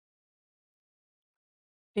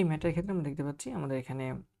এই ম্যাটারের ক্ষেত্রে আমরা দেখতে পাচ্ছি আমাদের এখানে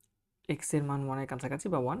x এর মান 1 এর কাছাকাছি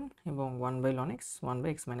বা 1 এবং 1 by ln x 1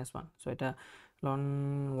 by x minus 1। So এটা ln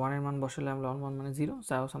 1 এর মান বসালে আমরা ln 1 মানে 0,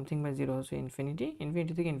 so সামথিং বাই 0 হচ্ছে ইনফিনিটি,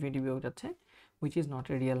 ইনফিনিটি থেকে ইনফিনিটি বিয়োগ যাচ্ছে, which is not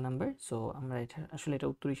a real number। So আমরা এটা আসলে এটা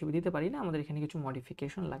উত্তর হিসেবে দিতে পারি না, আমাদের এখানে কিছু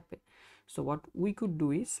মডিফিকেশন লাগবে। So what we could do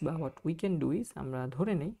is বা what we can do is, আমরা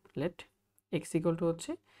ধরে নেই লেট x ইকুয়াল টু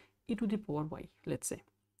হচ্ছে ই to the power y, let's say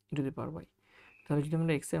E to the power y। তাহলে যদি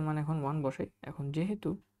আমরা x এর মান এখন 1 বসাই, এখন যেহেতু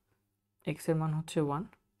x এর মান হচ্ছে 1,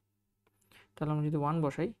 তাহলে আমরা যদি 1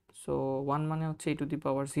 বসাই, সো 1 মানে হচ্ছে ই টু দি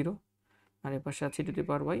পাওয়ার 0, আর এর পাশে আছে ই to the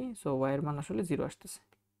power y, so y এর মান আসলে 0 আসতেছে।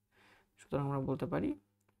 সুতরাং আমরা বলতে পারি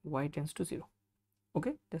y tends to 0।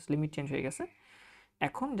 Okay, just limit change হয়ে গেছে,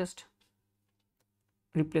 এখন জাস্ট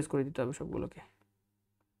রিপ্লেস করে দিতে হবে সবগুলোকে।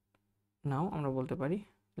 নাও আমরা বলতে পারি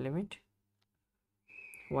লিমিট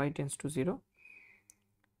y টেন্ডস টু 0,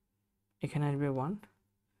 এখানে আসবে 1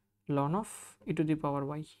 ln of E to the power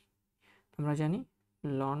y, আমরা জানি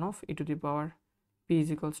ln of E to the power p is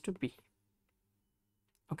equals to p।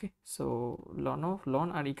 Okay, so loan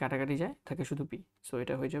আর ই কাটাকাটি যায়, থাকে শুধু পি, সো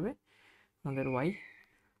এটা হয়ে যাবে আমাদের y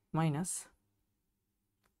মাইনাস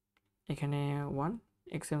এখানে 1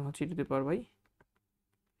 x এর হচ্ছে ই to the power y,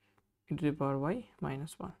 E to the power y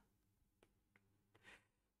minus 1,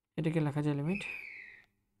 এটাকে লেখা যায় লিমিট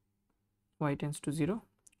y টেন্স টু 0,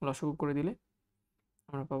 লসগু করে দিলে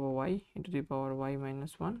আমরা পাবো y E to the power y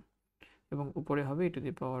minus 1 এবং উপরে হবে ই to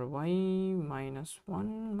the power y minus 1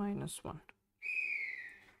 minus 1,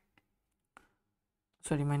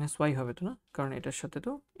 sorry minus y হবে তো না, কারণ এটার সাথে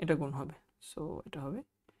তো এটা গুণ হবে, সো এটা হবে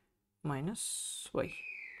মাইনাস y।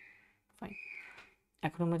 ফাইন,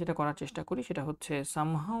 এখন আমরা যেটা করার চেষ্টা করি সেটা হচ্ছে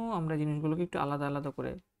সামহাও আমরা জিনিসগুলোকে একটু আলাদা আলাদা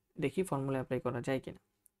করে দেখি ফর্মুলা অ্যাপ্লাই করা যায় কিনা।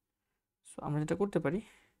 সো আমরা যেটা করতে পারি,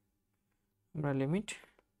 আমরা লিমিট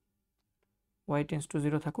y টেন্স টু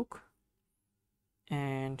 0 থাকুক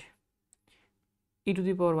and E to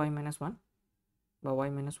the power y minus 1 বা y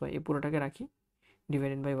মাইনাস y এই পুরোটাকে রাখি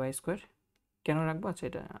ডিভাইডেড বাই y স্কোয়ার। কেন রাখবো, আচ্ছা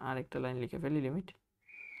এটা আরেকটা লাইন লিখে ফেলি, limit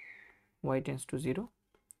y tends to 0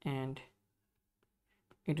 and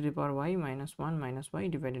E to the power y minus 1 minus y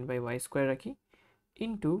divided by y square রাখি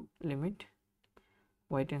into limit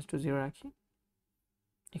y tends to 0 রাখি,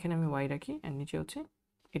 এখানে আমি y রাখি অ্যান্ড নিচে হচ্ছে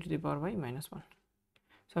ই to the power y minus 1।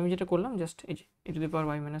 So আমি যেটা করলাম জাস্ট এই যে ই to the power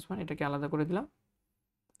y minus 1 এটাকে আলাদা করে দিলাম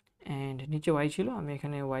অ্যান্ড নিচে y ছিল, আমি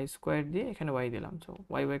এখানে y স্কোয়ার দিয়ে এখানে y দিলাম, সো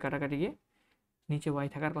y কাটাকাটি গিয়ে নিচে y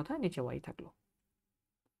থাকার কথা নিচে y থাকলো,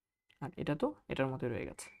 আর এটা তো এটার মতোই রয়ে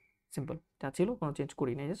গেছে। সিম্পল, যা ছিল কোনো চেঞ্জ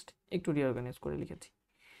করি না, জাস্ট একটু রিঅর্গানাইজ করে লিখেছি।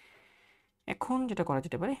 এখন যেটা করা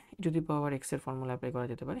যেতে পারে, ই টু দি পাওয়ার এক্স এর ফর্মুলা অ্যাপ্লাই করা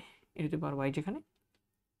যেতে পারে, ই টু দি পাওয়ার y যেখানে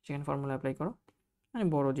সেখানে ফর্মুলা অ্যাপ্লাই করো, মানে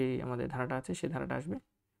বড় যে আমাদের ধারাটা আছে সেই ধারাটা আসবে।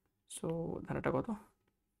 সো ধারাটা কত,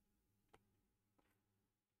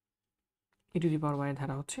 ই টু দি পাওয়ার y এর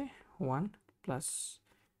ধারা হচ্ছে 1 plus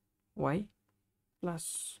y plus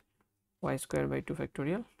y square by 2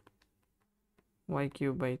 factorial y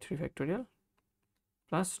cube by 3 factorial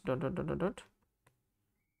plus dot dot dot dot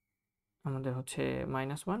আমাদের হচ্ছে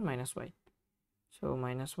minus 1 minus y, so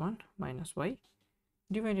minus 1 minus y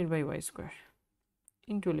divided by y square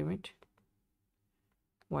into limit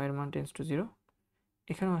y এর মান tends to 0,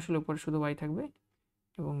 এখানেও আসলে উপরে শুধু y থাকবে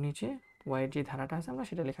এবং নিচে y এর যে ধারাটা আছে আমরা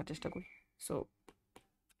সেটা লেখার চেষ্টা করি। সো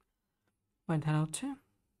y ধারা হচ্ছে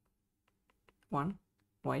 1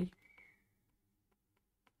 y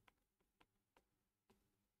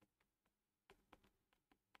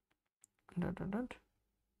dot dot dot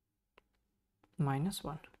minus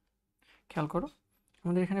 1। খেয়াল করো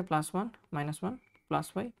আমাদের এখানে plus 1 minus 1 plus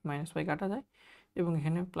y minus y কাটা যায় এবং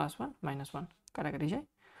এখানে প্লাস 1 মাইনাস 1 কাটাকাটি যায়,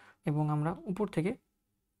 এবং আমরা উপর থেকে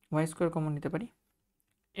y স্কোয়ার কমন নিতে পারি,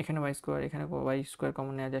 এখানে y স্কোয়ার এখানে y স্কোয়ার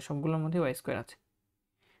কমন নেওয়া যায়, সবগুলোর মধ্যে y স্কোয়ার আছে,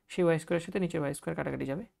 সেই y স্কোয়ারের সাথে নিচে y স্কোয়ার কাটাকাটি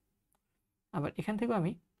যাবে। আবার এখান থেকেও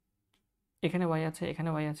আমি এখানে y আছে এখানে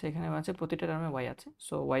y আছে এখানে y আছে, প্রতিটা টার্মে y আছে,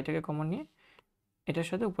 সো yটাকে কমন নিয়ে এটার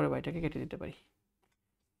সাথে উপরে yটাকে কেটে দিতে পারি।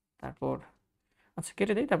 তারপর আচ্ছা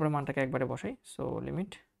কেটে দিই, তারপরে মানটাকে একবারে বসাই, so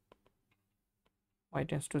limit y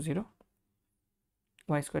tends to 0,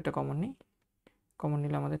 y স্কোয়ারটা কমন নিই, কমন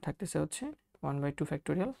নিলে আমাদের থাকতেছে হচ্ছে 1/2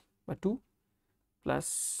 ফ্যাক্টোরিয়াল বা 2 plus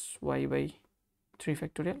y by 3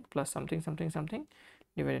 factorial plus something something something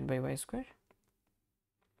divided by y square,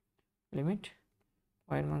 limit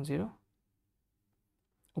y এর মান 0,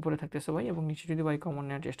 উপরে থাকতেছে y এবং নিচে যদি y কমন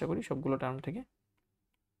নেওয়ার চেষ্টা করি সবগুলো টার্ম থেকে,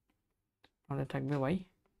 আমাদের থাকবে y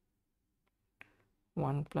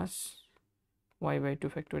 1 plus y by 2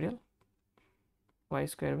 factorial y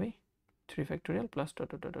square by 3 factorial plus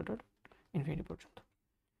dot dot dot dot infinity পর্যন্ত।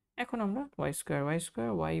 এখন আমরা y স্কোয়ার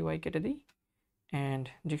y কেটে দিই অ্যান্ড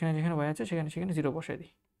যেখানে যেখানে y আছে সেখানে সেখানে 0 বসাই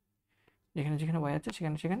দিই, যেখানে যেখানে ওয়াই আছে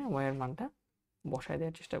সেখানে সেখানে ওয়াইয়ের মানটা বসায়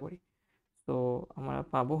দেওয়ার চেষ্টা করি। তো আমরা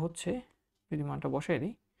পাবো হচ্ছে, যদি মানটা বসাই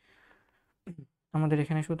দিই, আমাদের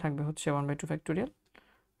এখানে শুধু থাকবে হচ্ছে 1/2 ফ্যাক্টোরিয়াল,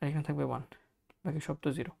 আর এখানে থাকবে 1, বাকি সব তো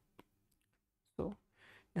 0। তো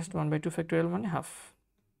জাস্ট 1/2 ফ্যাক্টোরিয়াল মানে হাফ,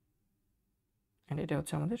 অ্যান্ড এটা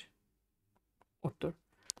হচ্ছে আমাদের উত্তর।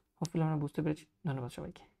 হোপফুলি আমরা বুঝতে পেরেছি। ধন্যবাদ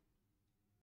সবাইকে।